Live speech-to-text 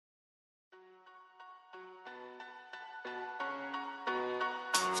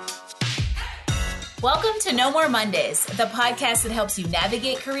Welcome to No More Mondays, the podcast that helps you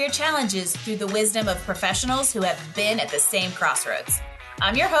navigate career challenges through the wisdom of professionals who have been at the same crossroads.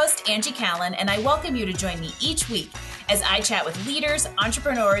 I'm your host, Angie Callen, and I welcome you to join me each week as I chat with leaders,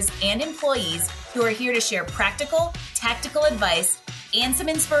 entrepreneurs, and employees who are here to share practical, tactical advice and some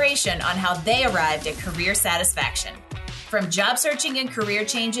inspiration on how they arrived at career satisfaction. From job searching and career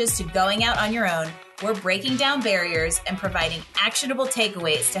changes to going out on your own, we're breaking down barriers and providing actionable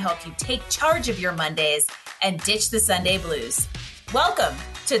takeaways to help you take charge of your Mondays and ditch the Sunday blues. Welcome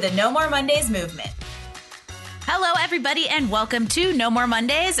to the No More Mondays movement. Hello, everybody, and welcome to No More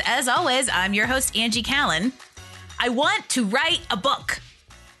Mondays. As always, I'm your host, Angie Callen. I want to write a book.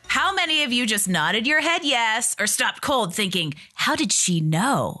 How many of you just nodded your head yes or stopped cold thinking, how did she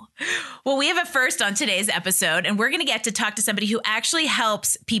know? Well, we have a first on today's episode, and we're going to get to talk to somebody who actually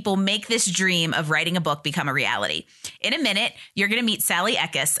helps people make this dream of writing a book become a reality. In a minute, you're going to meet Sally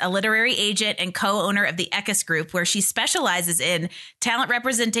Eckes, a literary agent and co-owner of the Eckes Group, where she specializes in talent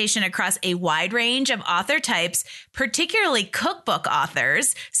representation across a wide range of author types, particularly cookbook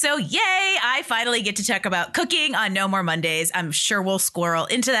authors. So yay, I finally get to talk about cooking on No More Mondays. I'm sure we'll squirrel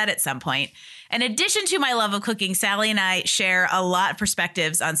into that at some point. In addition to my love of cooking, Sally and I share a lot of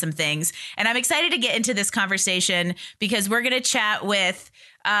perspectives on some things. And I'm excited to get into this conversation because we're going to chat with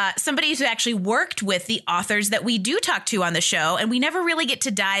somebody who's actually worked with the authors that we do talk to on the show. And we never really get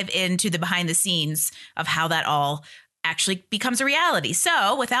to dive into the behind the scenes of how that all actually becomes a reality.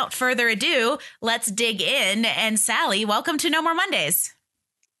 So without further ado, let's dig in. And Sally, welcome to No More Mondays.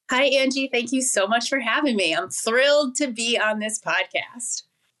 Hi, Angie. Thank you so much for having me. I'm thrilled to be on this podcast.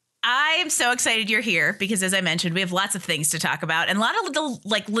 I am so excited you're here because, as I mentioned, we have lots of things to talk about and a lot of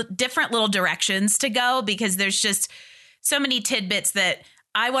little, different little directions to go because there's just so many tidbits that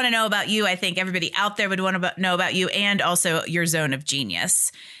I want to know about you. I think everybody out there would want to know about you and also your zone of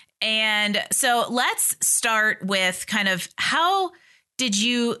genius. And so let's start with kind of how did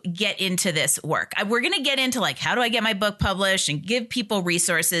you get into this work? We're going to get into how do I get my book published and give people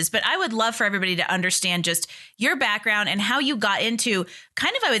resources. But I would love for everybody to understand just your background and how you got into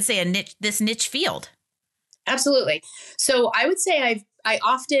kind of, I would say, this niche field. Absolutely. So I would say I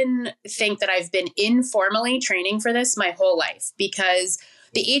often think that I've been informally training for this my whole life because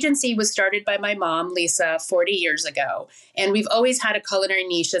the agency was started by my mom, Lisa, 40 years ago. And we've always had a culinary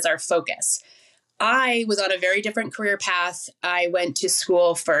niche as our focus. I was on a very different career path. I went to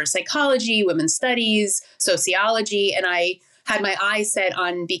school for psychology, women's studies, sociology, and I had my eyes set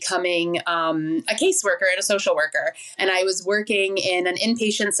on becoming a caseworker and a social worker. And I was working in an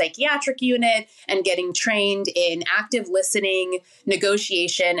inpatient psychiatric unit and getting trained in active listening,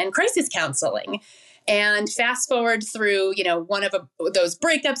 negotiation, and crisis counseling. And fast forward through, one of those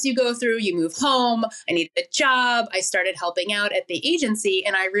breakups you go through, you move home, I needed a job, I started helping out at the agency,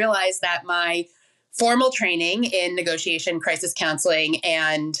 and I realized that my formal training in negotiation, crisis counseling,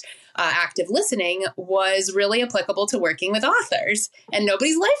 and active listening was really applicable to working with authors. And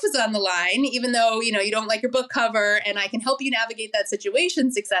nobody's life was on the line, even though, you don't like your book cover, and I can help you navigate that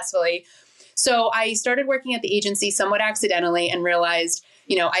situation successfully. So I started working at the agency somewhat accidentally and realized,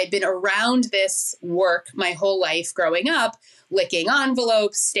 I'd been around this work my whole life growing up, licking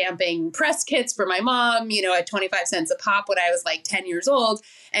envelopes, stamping press kits for my mom, at 25 cents a pop when I was 10 years old,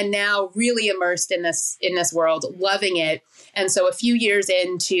 and now really immersed in this world, loving it. And so a few years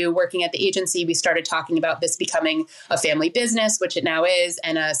into working at the agency, we started talking about this becoming a family business, which it now is,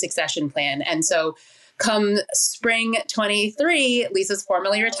 and a succession plan. And so come spring 23, Lisa's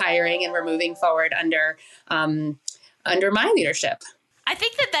formally retiring, and we're moving forward under my leadership. I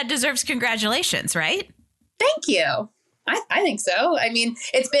think that deserves congratulations, right? Thank you. I think so. I mean,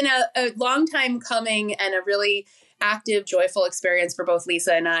 it's been a long time coming and a really active, joyful experience for both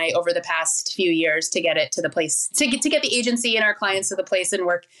Lisa and I over the past few years to get it to the place, to get the agency and our clients to the place and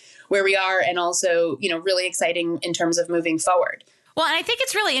work where we are. And also, really exciting in terms of moving forward. Well, and I think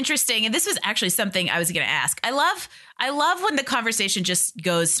it's really interesting. And this was actually something I was going to ask. I love when the conversation just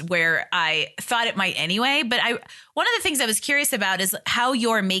goes where I thought it might anyway. But one of the things I was curious about is how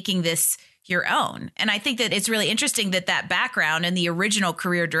you're making this your own. And I think that it's really interesting that background and the original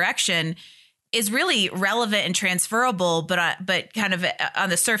career direction is really relevant and transferable, but kind of on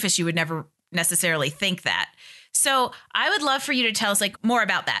the surface, you would never necessarily think that. So I would love for you to tell us more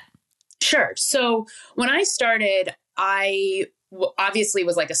about that. Sure. So when I started, I obviously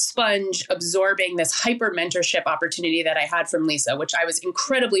was like a sponge absorbing this hyper mentorship opportunity that I had from Lisa, which I was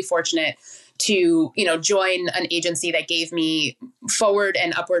incredibly fortunate to, join an agency that gave me forward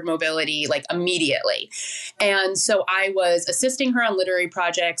and upward mobility like immediately. And so I was assisting her on literary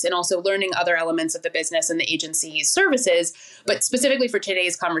projects and also learning other elements of the business and the agency's services. But specifically for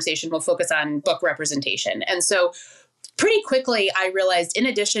today's conversation, we'll focus on book representation. And so pretty quickly, I realized in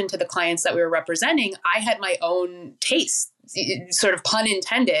addition to the clients that we were representing, I had my own taste, sort of pun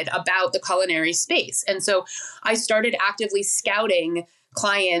intended, about the culinary space. And so I started actively scouting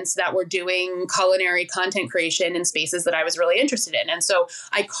clients that were doing culinary content creation in spaces that I was really interested in. And so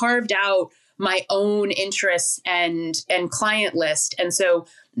I carved out my own interests and client list. And so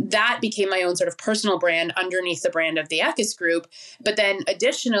that became my own sort of personal brand underneath the brand of the Eckes Group. But then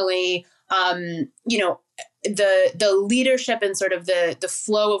additionally, the leadership and sort of the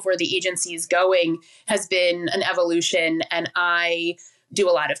flow of where the agency is going has been an evolution. And I do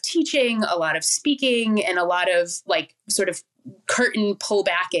a lot of teaching, a lot of speaking, and a lot of like sort of curtain pull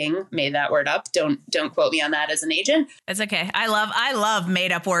backing. Made that word up. Don't quote me on that as an agent. It's okay. I love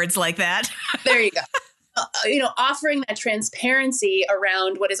made up words like that. There you go. Offering that transparency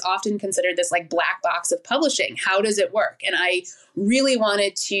around what is often considered this like black box of publishing. How does it work? And I really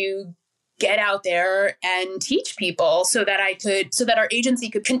wanted to get out there and teach people so that our agency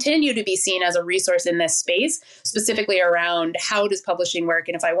could continue to be seen as a resource in this space, specifically around how does publishing work?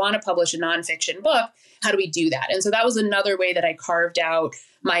 And if I want to publish a nonfiction book, how do we do that? And so that was another way that I carved out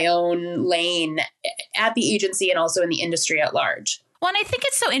my own lane at the agency and also in the industry at large. Well, and I think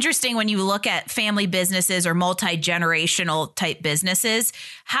it's so interesting when you look at family businesses or multi-generational type businesses,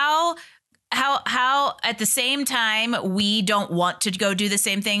 how at the same time we don't want to go do the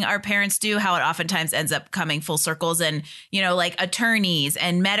same thing our parents do, how it oftentimes ends up coming full circles. And, like attorneys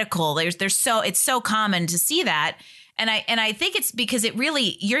and medical, it's so common to see that. And I think it's because it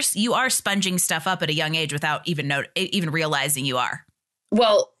really, you are sponging stuff up at a young age without even realizing you are.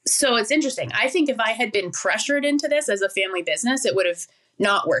 Well, so it's interesting. I think if I had been pressured into this as a family business, it would have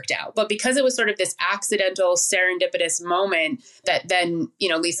not worked out. But because it was sort of this accidental, serendipitous moment that then,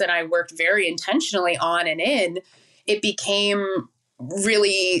 Lisa and I worked very intentionally on and in, it became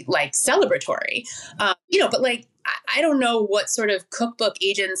really like celebratory. But like, I don't know what sort of cookbook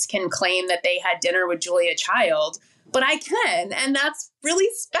agents can claim that they had dinner with Julia Child, but I can. And that's really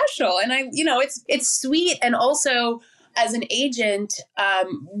special. And it's sweet. And also as an agent,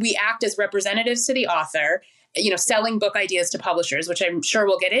 we act as representatives to the author, selling book ideas to publishers, which I'm sure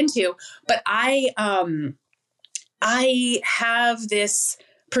we'll get into. But I have this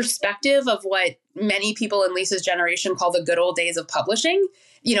perspective of what many people in Lisa's generation call the good old days of publishing.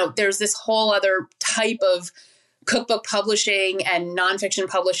 There's this whole other type of cookbook publishing and nonfiction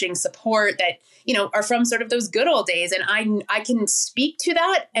publishing support that, are from sort of those good old days. And I can speak to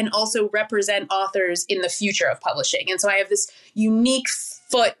that and also represent authors in the future of publishing. And so I have this unique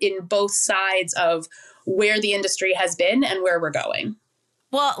foot in both sides of where the industry has been and where we're going.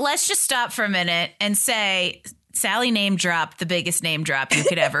 Well, let's just stop for a minute and say Sally name dropped the biggest name drop you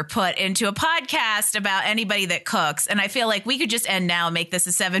could ever put into a podcast about anybody that cooks. And I feel like we could just end now and make this a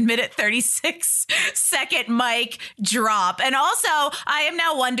 7-minute, 36-second mic drop. And also, I am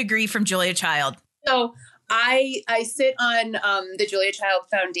now 1 degree from Julia Child. So I sit on the Julia Child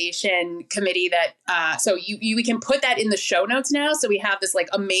Foundation committee that, so we can put that in the show notes now. So we have this like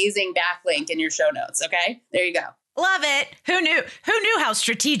amazing backlink in your show notes. Okay, there you go. Love it. Who knew how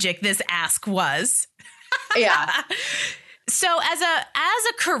strategic this ask was? Yeah. So as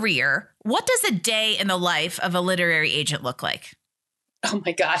a career, what does a day in the life of a literary agent look like? Oh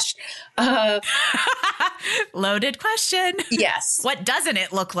my gosh. Loaded question. Yes. What doesn't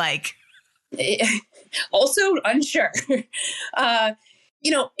it look like? Also unsure.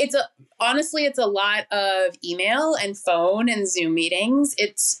 Honestly, it's a lot of email and phone and Zoom meetings.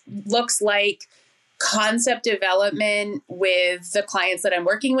 It looks like concept development with the clients that I'm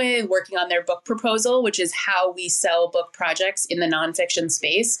working with, working on their book proposal, which is how we sell book projects in the nonfiction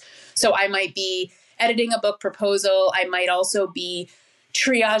space. So I might be editing a book proposal. I might also be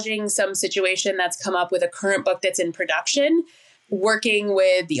triaging some situation that's come up with a current book that's in production, working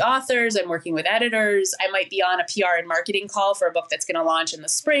with the authors and working with editors. I might be on a PR and marketing call for a book that's going to launch in the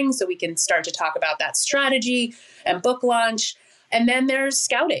spring, so we can start to talk about that strategy and book launch. And then there's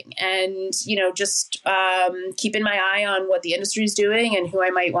scouting and, just keeping my eye on what the industry is doing and who I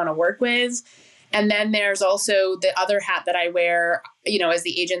might want to work with. And then there's also the other hat that I wear, as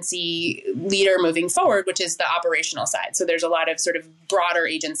the agency leader moving forward, which is the operational side. So there's a lot of sort of broader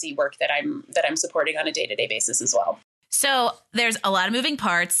agency work that I'm supporting on a day-to-day basis as well. So there's a lot of moving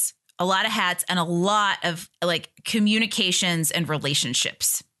parts, a lot of hats, and a lot of like communications and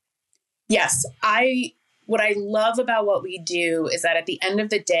relationships. Yes. What I love about what we do is that at the end of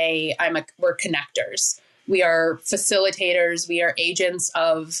the day, we're connectors. We are facilitators. We are agents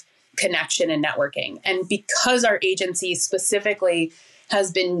of connection and networking. And because our agency specifically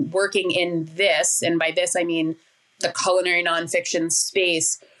has been working in this, and by this, I mean the culinary nonfiction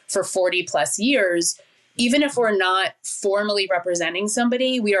space for 40 plus years, even if we're not formally representing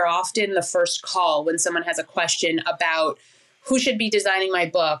somebody, we are often the first call when someone has a question about who should be designing my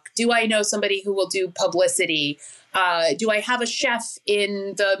book. Do I know somebody who will do publicity? Do I have a chef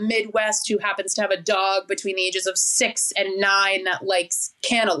in the Midwest who happens to have a dog between the ages of 6 and 9 that likes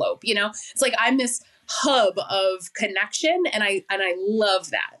cantaloupe? It's like I'm this hub of connection, and I love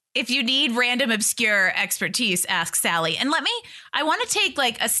that. If you need random obscure expertise, ask Sally. And I want to take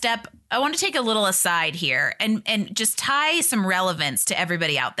I want to take a little aside here and just tie some relevance to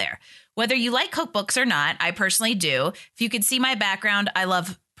everybody out there. Whether you like cookbooks or not, I personally do. If you could see my background, I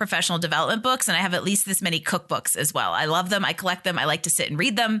love professional development books, and I have at least this many cookbooks as well. I love them. I collect them. I like to sit and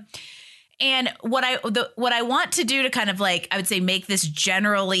read them. And what I want to do to kind of I would say make this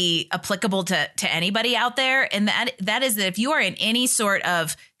generally applicable to anybody out there, and that is that if you are in any sort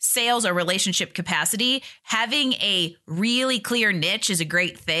of sales or relationship capacity, having a really clear niche is a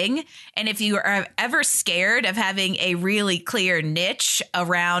great thing. And if you are ever scared of having a really clear niche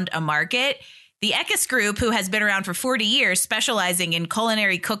around a market, the Eckes Group, who has been around for 40 years, specializing in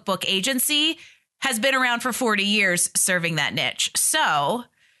culinary cookbook agency, has been around for 40 years serving that niche. So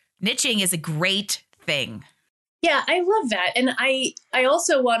niching is a great thing. Yeah, I love that. And I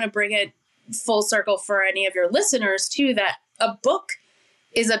also want to bring it full circle for any of your listeners too, that a book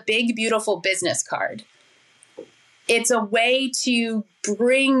is a big, beautiful business card. It's a way to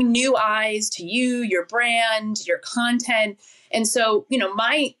bring new eyes to you, your brand, your content. And so,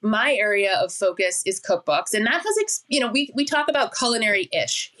 my area of focus is cookbooks. And that has, we talk about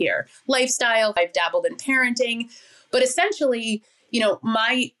culinary-ish here, lifestyle. I've dabbled in parenting, but essentially,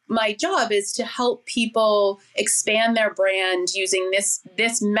 my job is to help people expand their brand using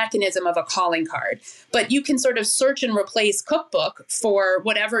this mechanism of a calling card. But you can sort of search and replace cookbook for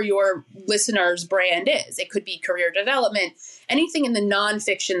whatever your listener's brand is. It could be career development. Anything in the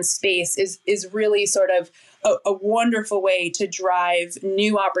nonfiction space is really sort of a wonderful way to drive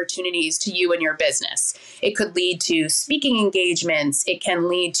new opportunities to you and your business. It could lead to speaking engagements. It can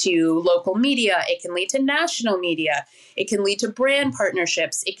lead to local media. It can lead to national media. It can lead to brand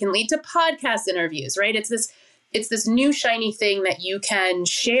partnerships. It can lead to podcast interviews, right? It's this new shiny thing that you can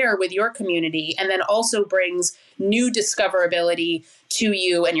share with your community, and then also brings new discoverability to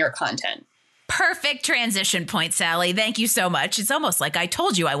you and your content. Perfect transition point, Sally. Thank you so much. It's almost like I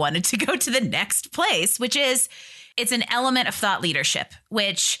told you I wanted to go to the next place, which is it's an element of thought leadership,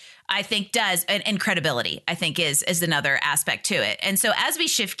 which I think does, and credibility, I think is another aspect to it. And so as we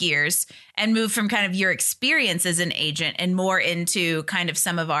shift gears and move from kind of your experience as an agent and more into kind of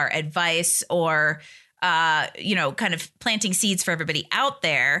some of our advice or kind of planting seeds for everybody out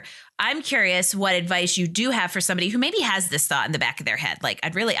there, I'm curious what advice you do have for somebody who maybe has this thought in the back of their head. Like,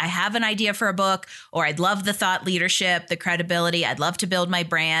 I have an idea for a book, or I'd love the thought leadership, the credibility. I'd love to build my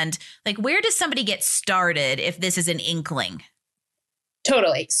brand. Like, where does somebody get started if this is an inkling?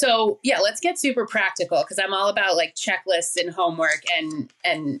 Totally. So yeah, let's get super practical, because I'm all about like checklists and homework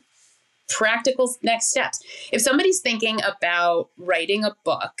and practical next steps. If somebody's thinking about writing a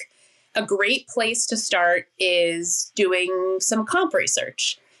book, a great place to start is doing some comp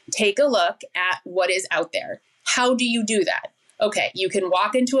research. Take a look at what is out there. How do you do that? Okay, you can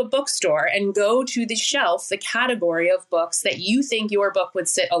walk into a bookstore and go to the shelf, the category of books that you think your book would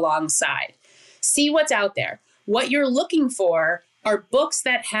sit alongside. See what's out there. What you're looking for are books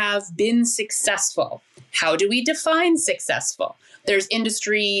that have been successful. How do we define successful? There's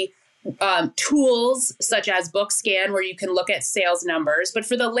industry tools such as BookScan, where you can look at sales numbers. But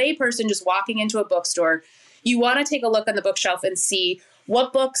for the layperson just walking into a bookstore, you want to take a look on the bookshelf and see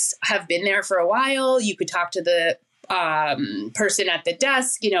what books have been there for a while. You could talk to the person at the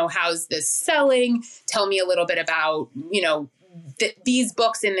desk, how's this selling? Tell me a little bit about, these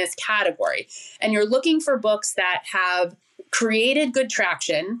books in this category. And you're looking for books that have created good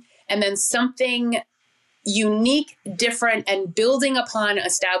traction, and then something unique, different, and building upon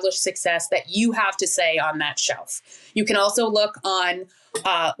established success that you have to say on that shelf. You can also look on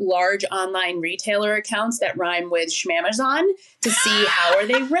large online retailer accounts that rhyme with Schmamazon to see how are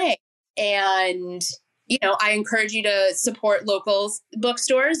they ranked. And, I encourage you to support local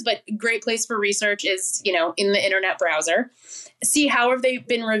bookstores, but a great place for research is, in the internet browser. See how have they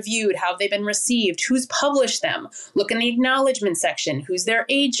been reviewed? How have they been received? Who's published them? Look in the acknowledgement section. Who's their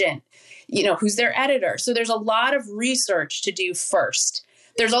agent? who's their editor. So there's a lot of research to do first.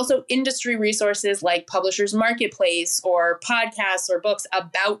 There's also industry resources like Publishers Marketplace or podcasts or books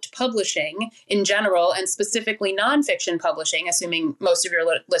about publishing in general, and specifically nonfiction publishing, assuming most of your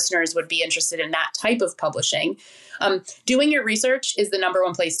listeners would be interested in that type of publishing. Doing your research is the number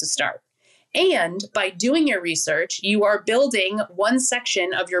one place to start. And by doing your research, you are building one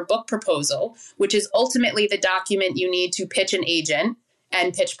section of your book proposal, which is ultimately the document you need to pitch an agent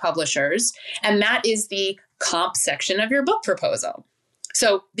and pitch publishers. And that is the comp section of your book proposal.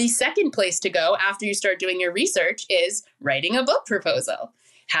 So the second place to go after you start doing your research is writing a book proposal.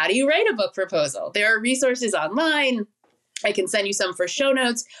 How do you write a book proposal? There are resources online. I can send you some for show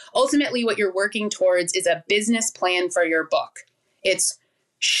notes. Ultimately, what you're working towards is a business plan for your book. It's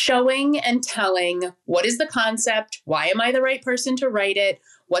showing and telling what is the concept, why am I the right person to write it,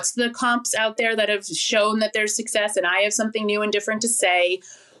 what's the comps out there that have shown that there's success and I have something new and different to say,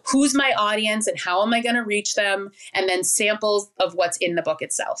 who's my audience and how am I going to reach them, and then samples of what's in the book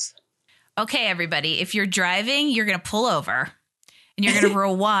itself. Okay, everybody, if you're driving, you're going to pull over and you're going to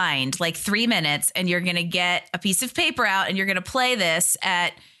rewind like 3 minutes and you're going to get a piece of paper out and you're going to play this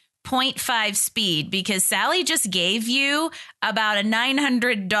at 0.5 speed, because Sally just gave you about a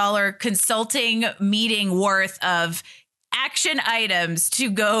 $900 consulting meeting worth of action items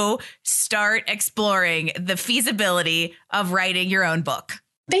to go start exploring the feasibility of writing your own book.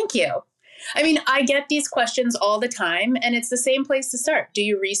 Thank you. I mean, I get these questions all the time, and it's the same place to start. Do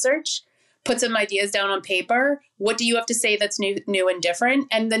you research? Put some ideas down on paper. What do you have to say that's new and different?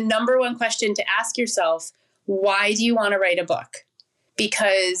 And the number one question to ask yourself, why do you want to write a book?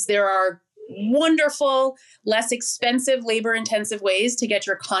 Because there are wonderful, less expensive, labor-intensive ways to get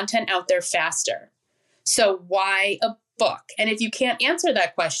your content out there faster. So why a book? And if you can't answer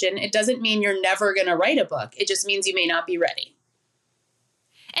that question, it doesn't mean you're never going to write a book. It just means you may not be ready.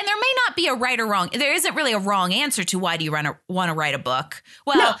 And there may not be a right or wrong. There isn't really a wrong answer to why do you want to write a book.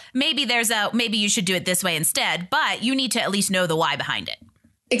 Well, no. Maybe you should do it this way instead, but you need to at least know the why behind it.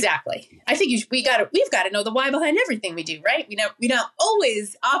 Exactly. I think we've got to know the why behind everything we do, right? We don't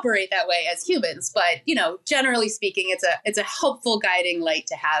always operate that way as humans, but generally speaking, it's a helpful guiding light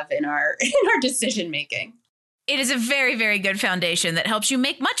to have in our decision making. It is a very, very good foundation that helps you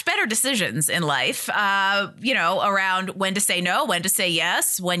make much better decisions in life, around when to say no, when to say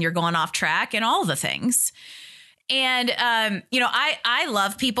yes, when you're going off track and all the things. And, I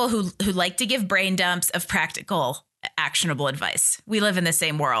love people who like to give brain dumps of practical, actionable advice. We live in the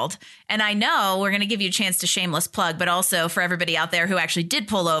same world. And I know we're going to give you a chance to shameless plug, but also for everybody out there who actually did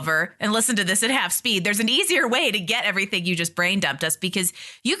pull over and listen to this at half speed, there's an easier way to get everything you just brain dumped us, because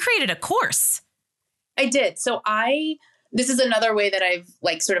you created a course. I did. So this is another way that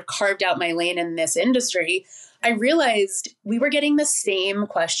I've sort of carved out my lane in this industry. I realized we were getting the same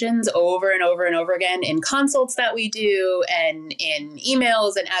questions over and over and over again in consults that we do and in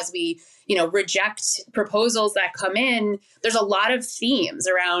emails. And as we, reject proposals that come in, there's a lot of themes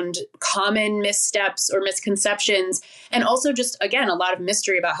around common missteps or misconceptions. And also just, again, a lot of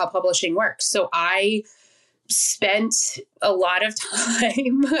mystery about how publishing works. So I spent a lot of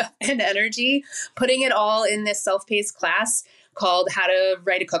time and energy putting it all in this self-paced class called How to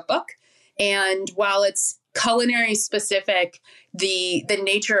Write a Cookbook. And while it's culinary specific, the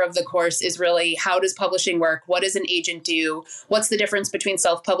nature of the course is really, how does publishing work? What does an agent do? What's the difference between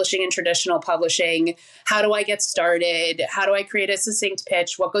self-publishing and traditional publishing? How do I get started? How do I create a succinct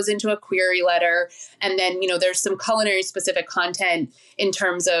pitch? What goes into a query letter? And then, there's some culinary specific content in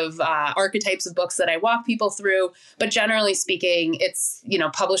terms of archetypes of books that I walk people through. But generally speaking, it's,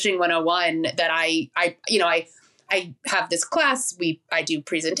 publishing 101 that I have this class. I do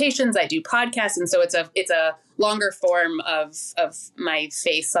presentations, I do podcasts. And so it's a longer form of my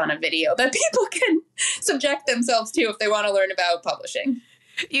face on a video that people can subject themselves to if they want to learn about publishing.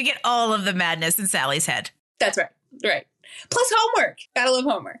 You get all of the madness in Sally's head. That's right. Right. Plus homework. Gotta love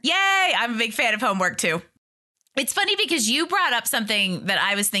homework. Yay. I'm a big fan of homework too. It's funny because you brought up something that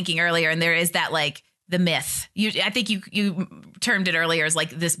I was thinking earlier, and there is that the myth. I think you termed it earlier as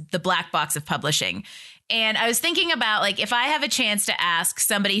the black box of publishing. And I was thinking about if I have a chance to ask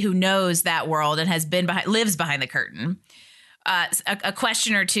somebody who knows that world and lives behind the curtain, a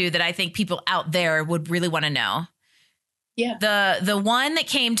question or two that I think people out there would really want to know. Yeah. The one that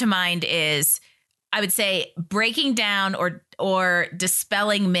came to mind is, I would say, breaking down or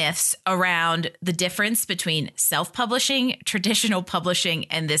dispelling myths around the difference between self-publishing, traditional publishing,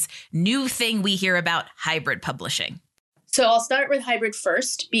 and this new thing we hear about, hybrid publishing. So I'll start with hybrid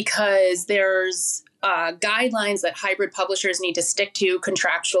first, because there's guidelines that hybrid publishers need to stick to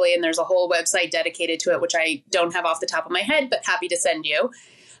contractually. And there's a whole website dedicated to it, which I don't have off the top of my head, but happy to send you.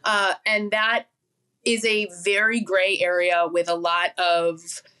 And that is a very gray area with a lot of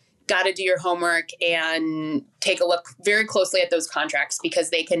got to do your homework and take a look very closely at those contracts because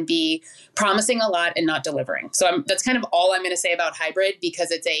they can be promising a lot and not delivering. So that's kind of all I'm going to say about hybrid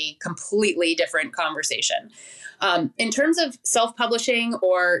because it's a completely different conversation. In terms of self-publishing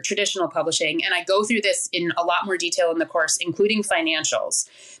or traditional publishing, and I go through this in a lot more detail in the course, including financials,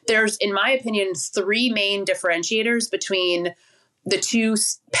 there's, in my opinion, three main differentiators between the two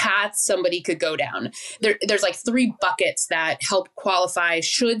paths somebody could go down. There's like three buckets that help qualify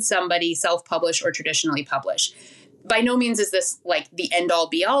should somebody self-publish or traditionally publish. By no means is this like the end all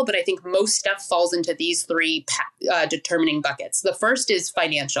be all, but I think most stuff falls into these three determining buckets. The first is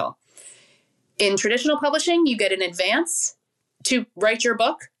financial. In traditional publishing, you get an advance to write your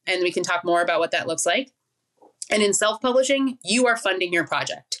book, and we can talk more about what that looks like. And in self-publishing, you are funding your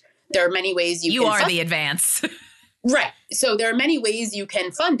project. There are many ways you can are the advance. Right. So there are many ways you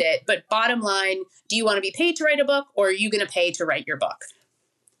can fund it, but bottom line, do you want to be paid to write a book or are you going to pay to write your book?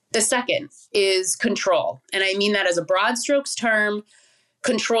 The second is control. And I mean that as a broad strokes term,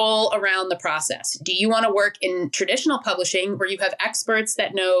 control around the process. Do you want to work in traditional publishing where you have experts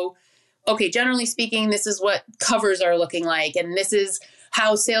that know, okay, generally speaking, this is what covers are looking like, and this is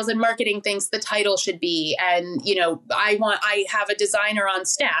how sales and marketing thinks the title should be. And, you know, I have a designer on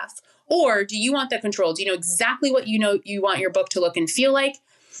staff. Or do you want the control? Do you know exactly what you want your book to look and feel like?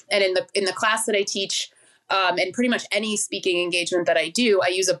 And in the class that I teach, and pretty much any speaking engagement that I do, I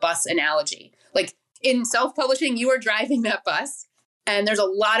use a bus analogy. Like in self-publishing, you are driving that bus and there's a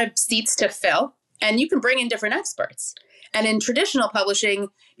lot of seats to fill and you can bring in different experts. And in traditional publishing,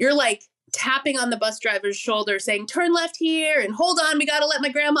 you're like tapping on the bus driver's shoulder saying, turn left here and hold on, we got to let my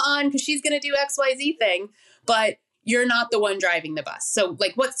grandma on because she's going to do XYZ thing. But you're not the one driving the bus. So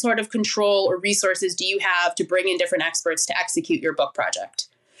like what sort of control or resources do you have to bring in different experts to execute your book project?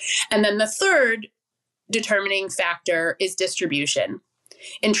 And then the third determining factor is distribution.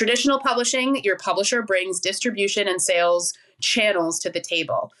 In traditional publishing, your publisher brings distribution and sales channels to the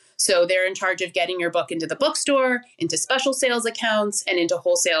table. So they're in charge of getting your book into the bookstore, into special sales accounts, and into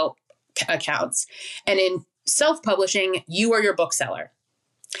wholesale accounts. And in self-publishing, you are your bookseller.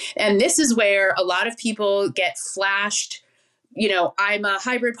 And this is where a lot of people get flashed, you know, I'm a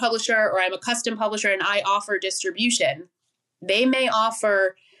hybrid publisher or I'm a custom publisher and I offer distribution. They may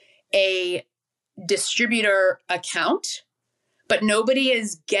offer a distributor account, but nobody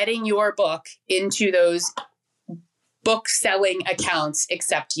is getting your book into those book selling accounts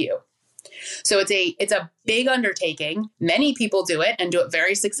except you. So it's a big undertaking. Many people do it and do it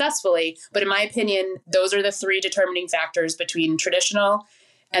very successfully. But in my opinion, those are the three determining factors between traditional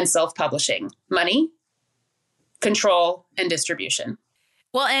and self-publishing: money, control, and distribution.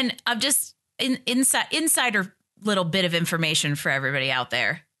 Well, and I'm just insider little bit of information for everybody out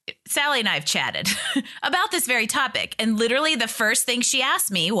there. Sally and I have chatted about this very topic. And literally the first thing she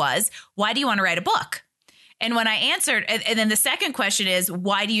asked me was, why do you want to write a book? And when I answered, and then the second question is,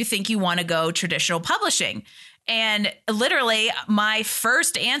 why do you think you want to go traditional publishing? And literally my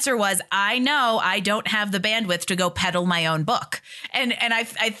first answer was, I know I don't have the bandwidth to go peddle my own book. And I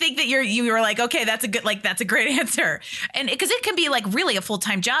think that you were like, okay, that's a great answer. And because it can be like really a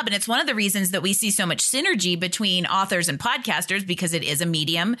full-time job. And it's one of the reasons that we see so much synergy between authors and podcasters, because it is a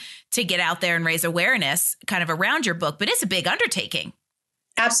medium to get out there and raise awareness kind of around your book. But it's a big undertaking.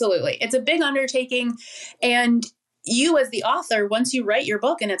 Absolutely. It's a big undertaking. And you as the author, once you write your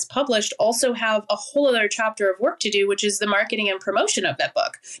book and it's published, also have a whole other chapter of work to do, which is the marketing and promotion of that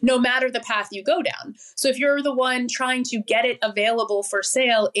book, no matter the path you go down. So if you're the one trying to get it available for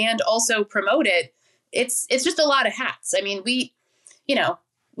sale and also promote it, it's just a lot of hats. I mean, we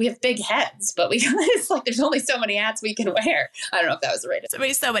have big heads, but it's like there's only so many hats we can wear. I don't know if that was the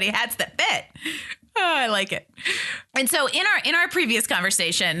right. So many hats that fit. Oh, I like it. And so in our previous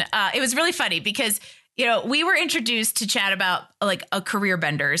conversation, it was really funny because, you know, we were introduced to chat about like a Career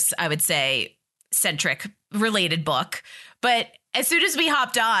Benders, I would say, centric related book. But as soon as we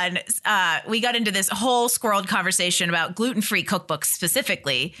hopped on, we got into this whole squirreled conversation about gluten-free cookbooks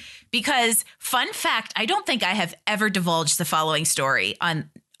specifically, because fun fact, I don't think I have ever divulged the following story on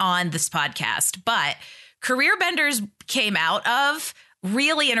this podcast, but Career Benders came out of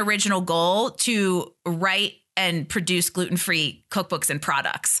really an original goal to write and produce gluten-free cookbooks and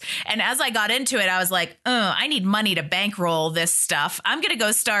products. And as I got into it, I was like, I need money to bankroll this stuff. I'm going to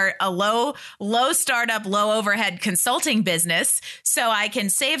go start a low startup, low overhead consulting business so I can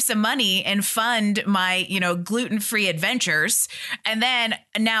save some money and fund my, gluten-free adventures. And then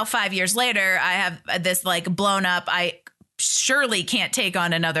now 5 years later, I have this like blown up, I surely can't take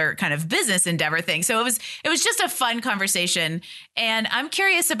on another kind of business endeavor thing. So it was just a fun conversation. And I'm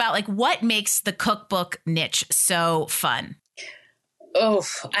curious about like what makes the cookbook niche so fun? Well,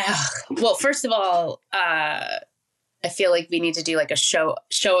 first of all, I feel like we need to do like a show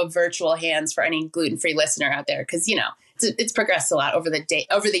of virtual hands for any gluten-free listener out there. Cause it's progressed a lot over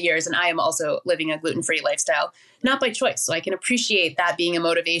the years. And I am also living a gluten-free lifestyle, not by choice. So I can appreciate that being a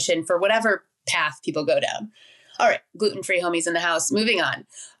motivation for whatever path people go down. All right. Gluten-free homies in the house. Moving on.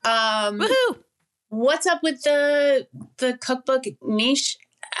 Woohoo! What's up with the cookbook niche?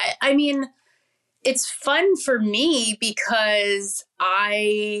 I mean, it's fun for me because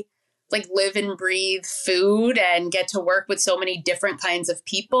I like live and breathe food and get to work with so many different kinds of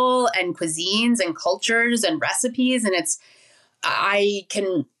people and cuisines and cultures and recipes. And I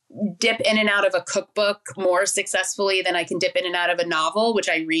can dip in and out of a cookbook more successfully than I can dip in and out of a novel, which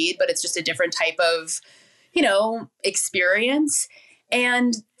I read, but it's just a different type of, experience.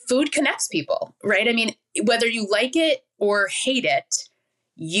 And food connects people, right? I mean, whether you like it or hate it,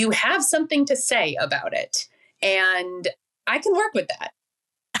 you have something to say about it. And I can work with that.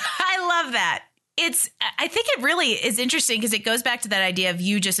 I love that. I think it really is interesting because it goes back to that idea of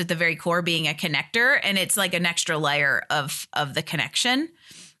you just at the very core being a connector, and it's like an extra layer of the connection.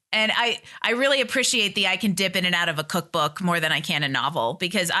 And I really appreciate I can dip in and out of a cookbook more than I can a novel,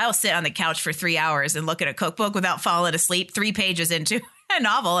 because I'll sit on the couch for 3 hours and look at a cookbook without falling asleep 3 pages into a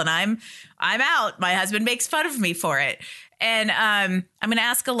novel, and I'm out. My husband makes fun of me for it. And I'm going to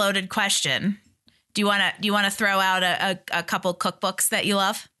ask a loaded question. Do you want to throw out a couple cookbooks that you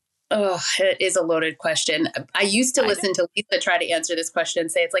love? Oh, it is a loaded question. I used to listen to Lisa try to answer this question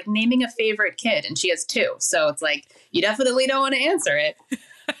and say it's like naming a favorite kid, and she has 2. So it's like, you definitely don't want to answer it.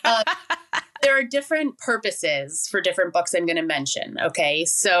 There are different purposes for different books I'm going to mention. Okay.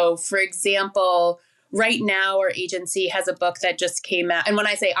 So for example, right now our agency has a book that just came out. And when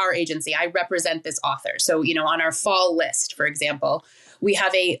I say our agency, I represent this author. So, on our fall list, for example, we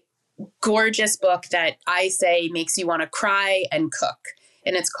have a gorgeous book that I say makes you want to cry and cook.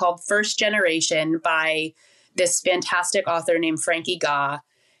 And it's called First Generation by this fantastic author named Frankie Gaw.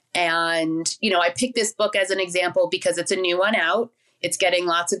 And, I picked this book as an example because it's a new one out. It's getting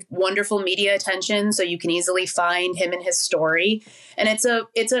lots of wonderful media attention, so you can easily find him and his story. And it's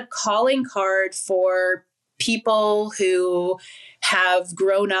a calling card for people who have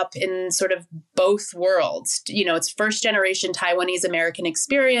grown up in sort of both worlds. It's first generation Taiwanese American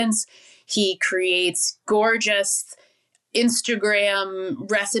experience. He creates gorgeous Instagram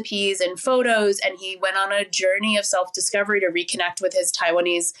recipes and photos, and he went on a journey of self-discovery to reconnect with his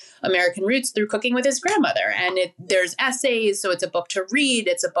Taiwanese American roots through cooking with his grandmother. And there's essays, so it's a book to read,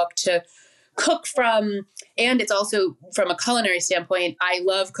 it's a book to cook from, and it's also from a culinary standpoint. I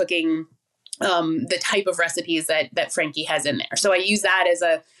love cooking the type of recipes that Frankie has in there. So I use that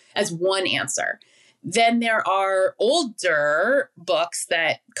as one answer. Then there are older books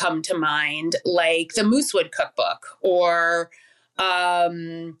that come to mind, like the Moosewood Cookbook or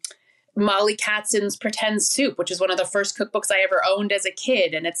Molly Katzen's Pretend Soup, which is one of the first cookbooks I ever owned as a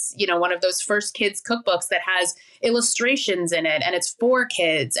kid. And it's, one of those first kids cookbooks that has illustrations in it, and it's for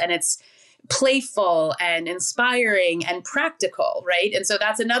kids, and it's playful and inspiring and practical, right? And so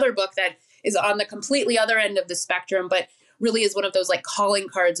that's another book that is on the completely other end of the spectrum, but really is one of those like calling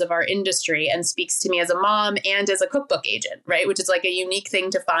cards of our industry and speaks to me as a mom and as a cookbook agent, right? Which is like a unique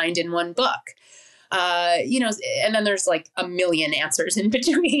thing to find in one book. And then there's like a million answers in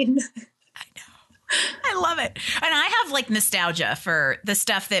between. I know. I love it. And I have like nostalgia for the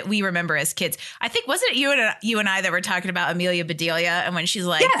stuff that we remember as kids. I think, wasn't it you and I that were talking about Amelia Bedelia, and when she's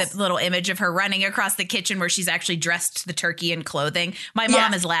like the little image of her running across the kitchen where she's actually dressed the turkey in clothing. My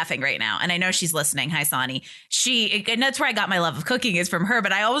mom is laughing right now, and I know she's listening. Hi, Sonny. And that's where I got my love of cooking is from her.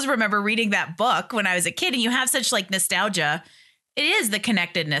 But I always remember reading that book when I was a kid, and you have such like nostalgia. It is the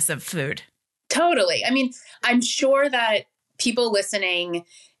connectedness of food. Totally. I mean, I'm sure that people listening,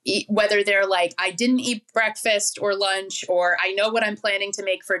 whether they're like, I didn't eat breakfast or lunch, or I know what I'm planning to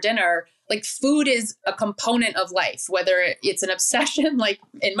make for dinner, like food is a component of life, whether it's an obsession like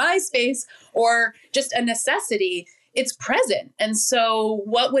in my space or just a necessity, it's present. And so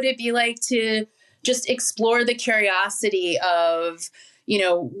what would it be like to just explore the curiosity of,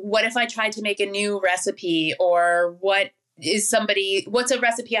 what if I tried to make a new recipe, or what's a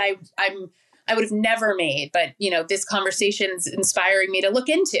recipe I would have never made, but this conversation's inspiring me to look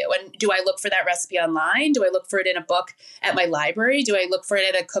into. And do I look for that recipe online? Do I look for it in a book at my library? Do I look for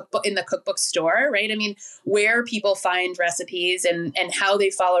it at a cookbook in the cookbook store? Right? I mean, where people find recipes and how they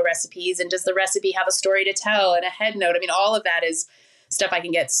follow recipes, and does the recipe have a story to tell and a head note? I mean, all of that is stuff I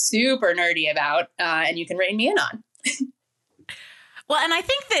can get super nerdy about, and you can rein me in on. Well, and I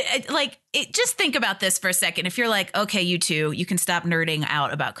think that just think about this for a second. If you're like, okay, you two, you can stop nerding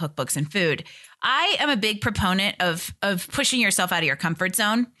out about cookbooks and food. I am a big proponent of pushing yourself out of your comfort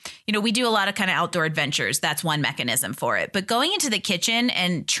zone. You know, we do a lot of kind of outdoor adventures. That's one mechanism for it. But going into the kitchen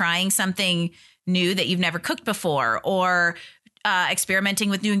and trying something new that you've never cooked before, or experimenting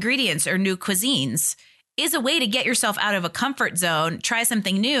with new ingredients or new cuisines, is a way to get yourself out of a comfort zone, try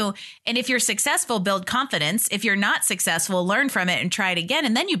something new. And if you're successful, build confidence. If you're not successful, learn from it and try it again.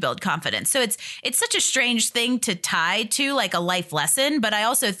 And then you build confidence. So it's such a strange thing to tie to like a life lesson, but I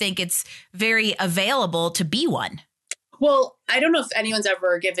also think it's very available to be one. Well, I don't know if anyone's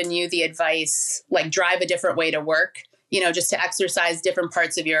ever given you the advice, like drive a different way to work, just to exercise different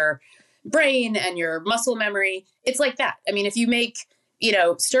parts of your brain and your muscle memory. It's like that. I mean, if you make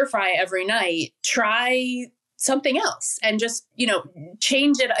stir fry every night, try something else and just,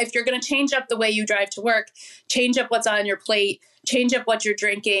 change it. If you're going to change up the way you drive to work, change up what's on your plate, change up what you're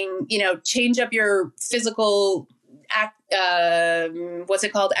drinking, change up your physical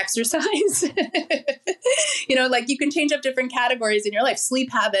exercise. Like you can change up different categories in your life,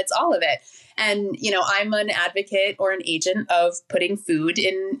 sleep habits, all of it. And, I'm an advocate or an agent of putting food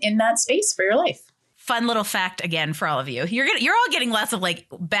in that space for your life. Fun little fact again for all of you. You're all getting lots of like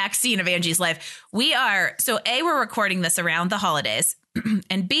back scene of Angie's life. We're recording this around the holidays,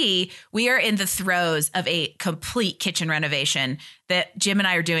 and B, we are in the throes of a complete kitchen renovation that Jim and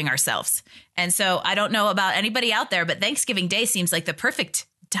I are doing ourselves. And so I don't know about anybody out there, but Thanksgiving Day seems like the perfect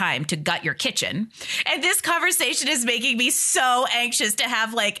time to gut your kitchen. And this conversation is making me so anxious to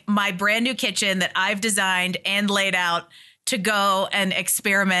have like my brand new kitchen that I've designed and laid out to go and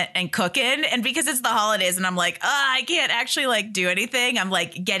experiment and cook in. And because it's the holidays and I'm like, I can't actually like do anything, I'm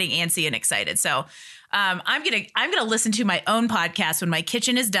like getting antsy and excited. So I'm gonna listen to my own podcast when my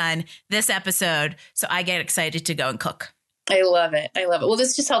kitchen is done, this episode, so I get excited to go and cook. I love it. Well,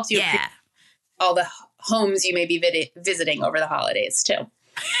 this just helps you appreciate all the homes you may be visiting over the holidays too.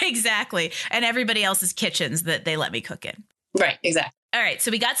 Exactly. And everybody else's kitchens that they let me cook in. Right. Exactly. All right.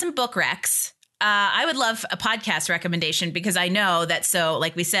 So we got some book recs. I would love a podcast recommendation because I know that, so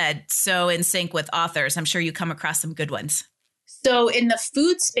like we said, so in sync with authors. I'm sure you come across some good ones. So in the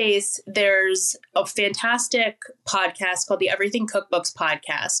food space, there's a fantastic podcast called the Everything Cookbooks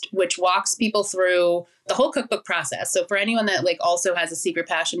Podcast, which walks people through the whole cookbook process. So for anyone that like also has a secret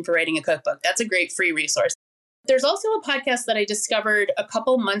passion for writing a cookbook, that's a great free resource. There's also a podcast that I discovered a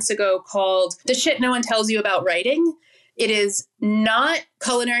couple months ago called The Shit No One Tells You About Writing. It is not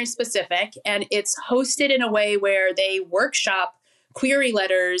culinary specific, and it's hosted in a way where they workshop query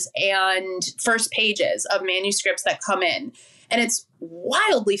letters and first pages of manuscripts that come in. And it's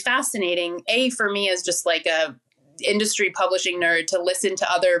wildly fascinating, for me as just like a industry publishing nerd, to listen to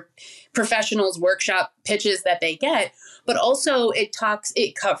other professionals' workshop pitches that they get. But also it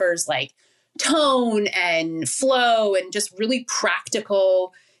covers like tone and flow and just really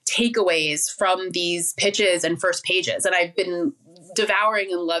practical takeaways from these pitches and first pages. And I've been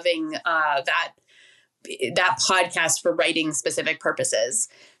devouring and loving that podcast for writing specific purposes.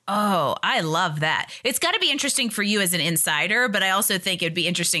 Oh, I love that. It's got to be interesting for you as an insider, but I also think it'd be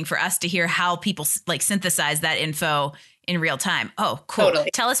interesting for us to hear how people like synthesize that info in real time. Oh, cool. Totally.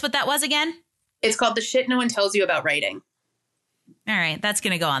 Tell us what that was again. It's called The Shit No One Tells You About Writing. All right. That's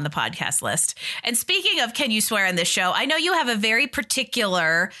going to go on the podcast list. And speaking of Can You Swear on this show, I know you have a very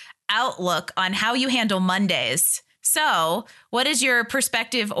particular outlook on how you handle Mondays. So what is your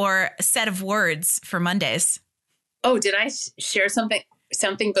perspective or set of words for Mondays? Oh, did I share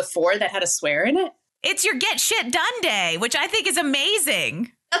something before that had a swear in it? It's your get shit done day, which I think is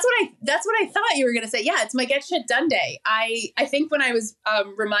amazing. That's what I thought you were going to say. Yeah, it's my get shit done day. I think when I was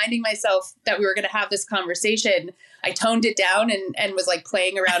reminding myself that we were going to have this conversation, I toned it down and was like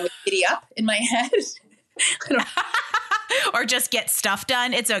playing around with Giddy Up in my head. Or just get stuff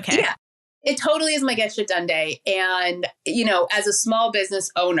done. It's okay. Yeah. It totally is my get shit done day. And, as a small business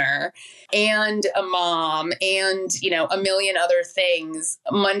owner and a mom and, a million other things,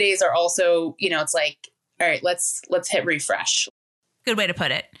 Mondays are also, it's like, all right, let's hit refresh. Good way to put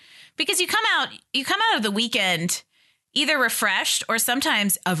it. Because you come out of the weekend either refreshed or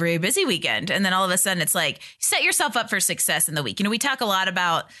sometimes a very busy weekend. And then all of a sudden it's like, set yourself up for success in the week. We talk a lot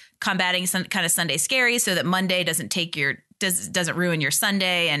about combating some kind of Sunday scary so that Monday doesn't ruin your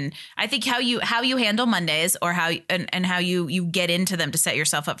Sunday. And I think how you handle Mondays or how you get into them to set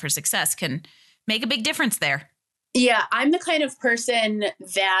yourself up for success can make a big difference there. Yeah, I'm the kind of person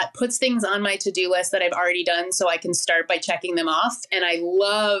that puts things on my to-do list that I've already done so I can start by checking them off. And I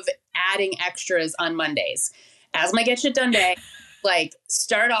love adding extras on Mondays. As my get shit done day, like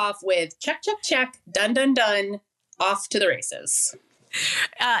start off with check, check, check, done, done, done, off to the races.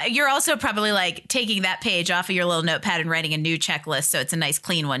 You're also probably like taking that page off of your little notepad and writing a new checklist. So it's a nice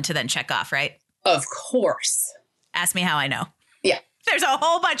clean one to then check off, right? Of course. Ask me how I know. Yeah. There's a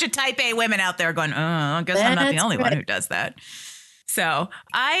whole bunch of type A women out there going, oh, I guess I'm not the only one who does that. So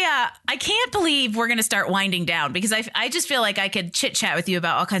I can't believe we're going to start winding down because I just feel like I could chit chat with you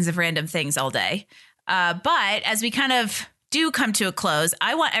about all kinds of random things all day. But as we kind of do come to a close,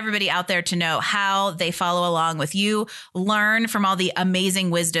 I want everybody out there to know how they follow along with you, learn from all the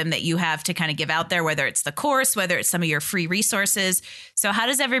amazing wisdom that you have to kind of give out there, whether it's the course, whether it's some of your free resources. So how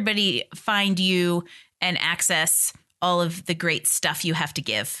does everybody find you and access all of the great stuff you have to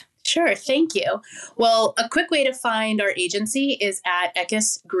give? Sure. Thank you. Well, a quick way to find our agency is at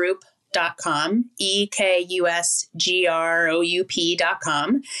ekusgroup.com,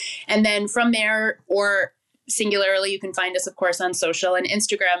 ekusgroup.com. And then from there, or singularly, you can find us, of course, on social. And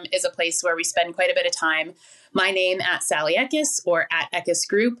Instagram is a place where we spend quite a bit of time. My name at Sally Ekus or at Ekus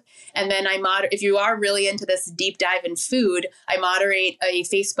Group. And then if you are really into this deep dive in food, I moderate a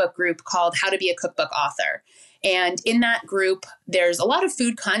Facebook group called How to Be a Cookbook Author. And in that group, there's a lot of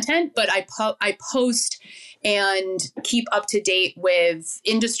food content, but I post and keep up to date with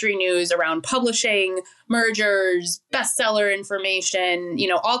industry news around publishing, mergers, bestseller information,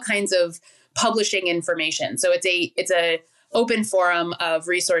 all kinds of publishing information. So it's a open forum of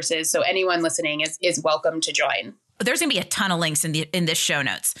resources. So anyone listening is welcome to join. There's going to be a ton of links in this show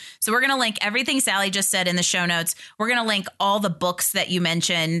notes. So we're going to link everything Sally just said in the show notes. We're going to link all the books that you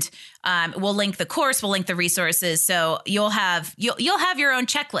mentioned. We'll link the course. We'll link the resources. So you'll have your own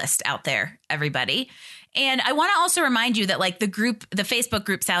checklist out there, everybody. And I want to also remind you that like the Facebook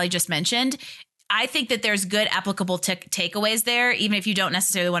group Sally just mentioned, I think that there's good applicable takeaways there, even if you don't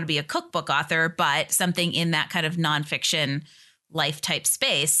necessarily want to be a cookbook author, but something in that kind of nonfiction life type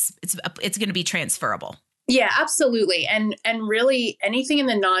space, it's going to be transferable. Yeah, absolutely. And really anything in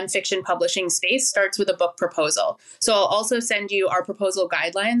the nonfiction publishing space starts with a book proposal. So I'll also send you our proposal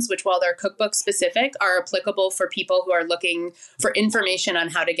guidelines, which while they're cookbook specific, are applicable for people who are looking for information on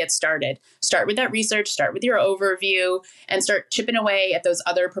how to get started. Start with that research, start with your overview, and start chipping away at those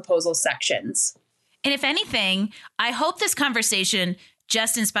other proposal sections. And if anything, I hope this conversation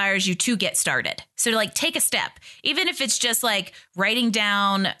just inspires you to get started. So to like take a step, even if it's just like writing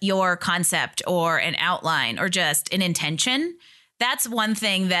down your concept or an outline or just an intention. That's one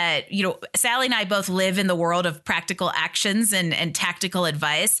thing that, Sally and I both live in the world of practical actions and tactical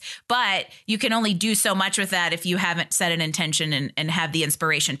advice, but you can only do so much with that if you haven't set an intention and have the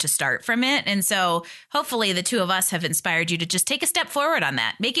inspiration to start from it. And so hopefully the two of us have inspired you to just take a step forward on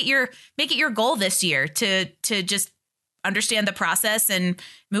that. Make it your goal this year to just understand the process and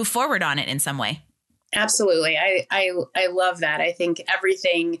move forward on it in some way. Absolutely. I love that. I think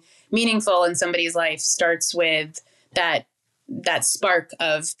everything meaningful in somebody's life starts with that spark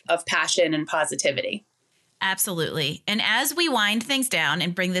of passion and positivity. Absolutely. And as we wind things down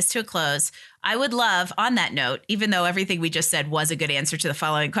and bring this to a close, I would love, on that note, even though everything we just said was a good answer to the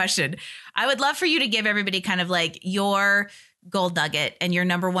following question, I would love for you to give everybody kind of like your gold nugget and your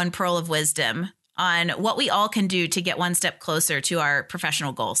number one pearl of wisdom on what we all can do to get one step closer to our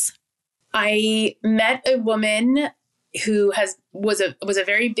professional goals. I met a woman who was a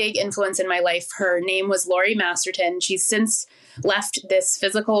very big influence in my life. Her name was Laurie Masterton. She's since left this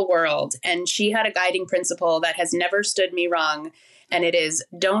physical world, and she had a guiding principle that has never stood me wrong, and it is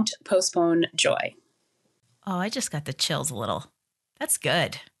don't postpone joy. Oh, I just got the chills a little. That's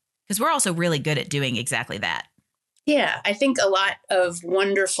good, because we're also really good at doing exactly that. Yeah, I think a lot of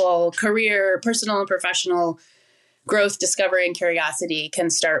wonderful career, personal and professional growth, discovery, and curiosity can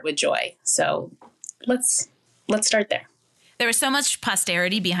start with joy. So let's start there. There was so much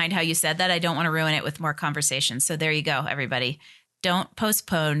posterity behind how you said that. I don't want to ruin it with more conversations. So there you go, everybody. Don't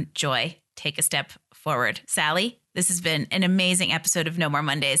postpone joy. Take a step forward. Sally, this has been an amazing episode of No More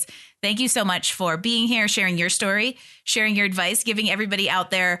Mondays. Thank you so much for being here, sharing your story, sharing your advice, giving everybody out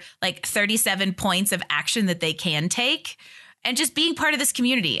there like 37 points of action that they can take, and just being part of this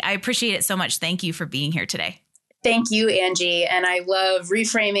community. I appreciate it so much. Thank you for being here today. Thank you, Angie. And I love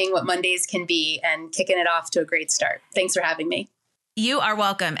reframing what Mondays can be and kicking it off to a great start. Thanks for having me. You are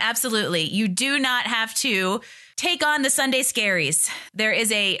welcome. Absolutely. You do not have to take on the Sunday scaries. There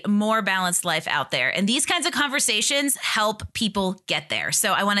is a more balanced life out there. And these kinds of conversations help people get there.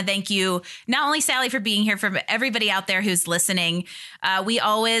 So I want to thank you, not only Sally for being here, for everybody out there who's listening. We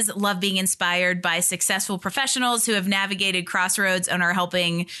always love being inspired by successful professionals who have navigated crossroads and are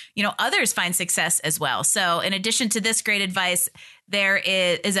helping, others find success as well. So in addition to this great advice, there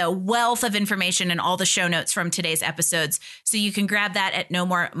is a wealth of information in all the show notes from today's episodes. So you can grab that at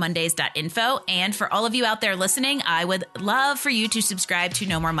nomoremondays.info. And for all of you out there listening, I would love for you to subscribe to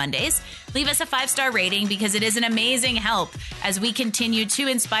No More Mondays. Leave us a 5-star rating because it is an amazing help as we continue to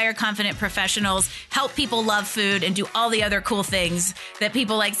inspire confident professionals, help people love food, and do all the other cool things that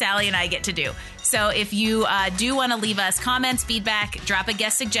people like Sally and I get to do. So if you do want to leave us comments, feedback, drop a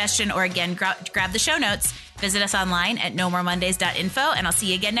guest suggestion, or again, grab the show notes, visit us online at nomoremondays.info, and I'll see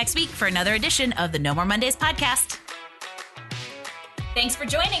you again next week for another edition of the No More Mondays podcast. Thanks for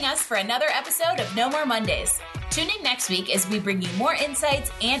joining us for another episode of No More Mondays. Tune in next week as we bring you more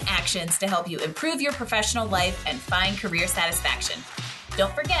insights and actions to help you improve your professional life and find career satisfaction.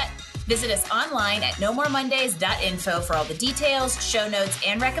 Don't forget, visit us online at nomoremondays.info for all the details, show notes,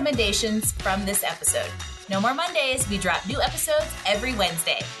 and recommendations from this episode. No More Mondays, we drop new episodes every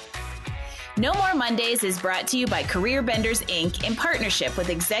Wednesday. No More Mondays is brought to you by Career Benders, Inc. in partnership with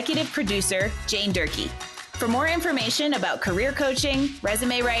executive producer Jane Durkee. For more information about career coaching,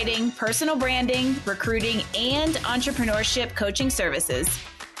 resume writing, personal branding, recruiting, and entrepreneurship coaching services,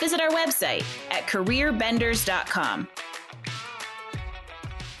 visit our website at careerbenders.com.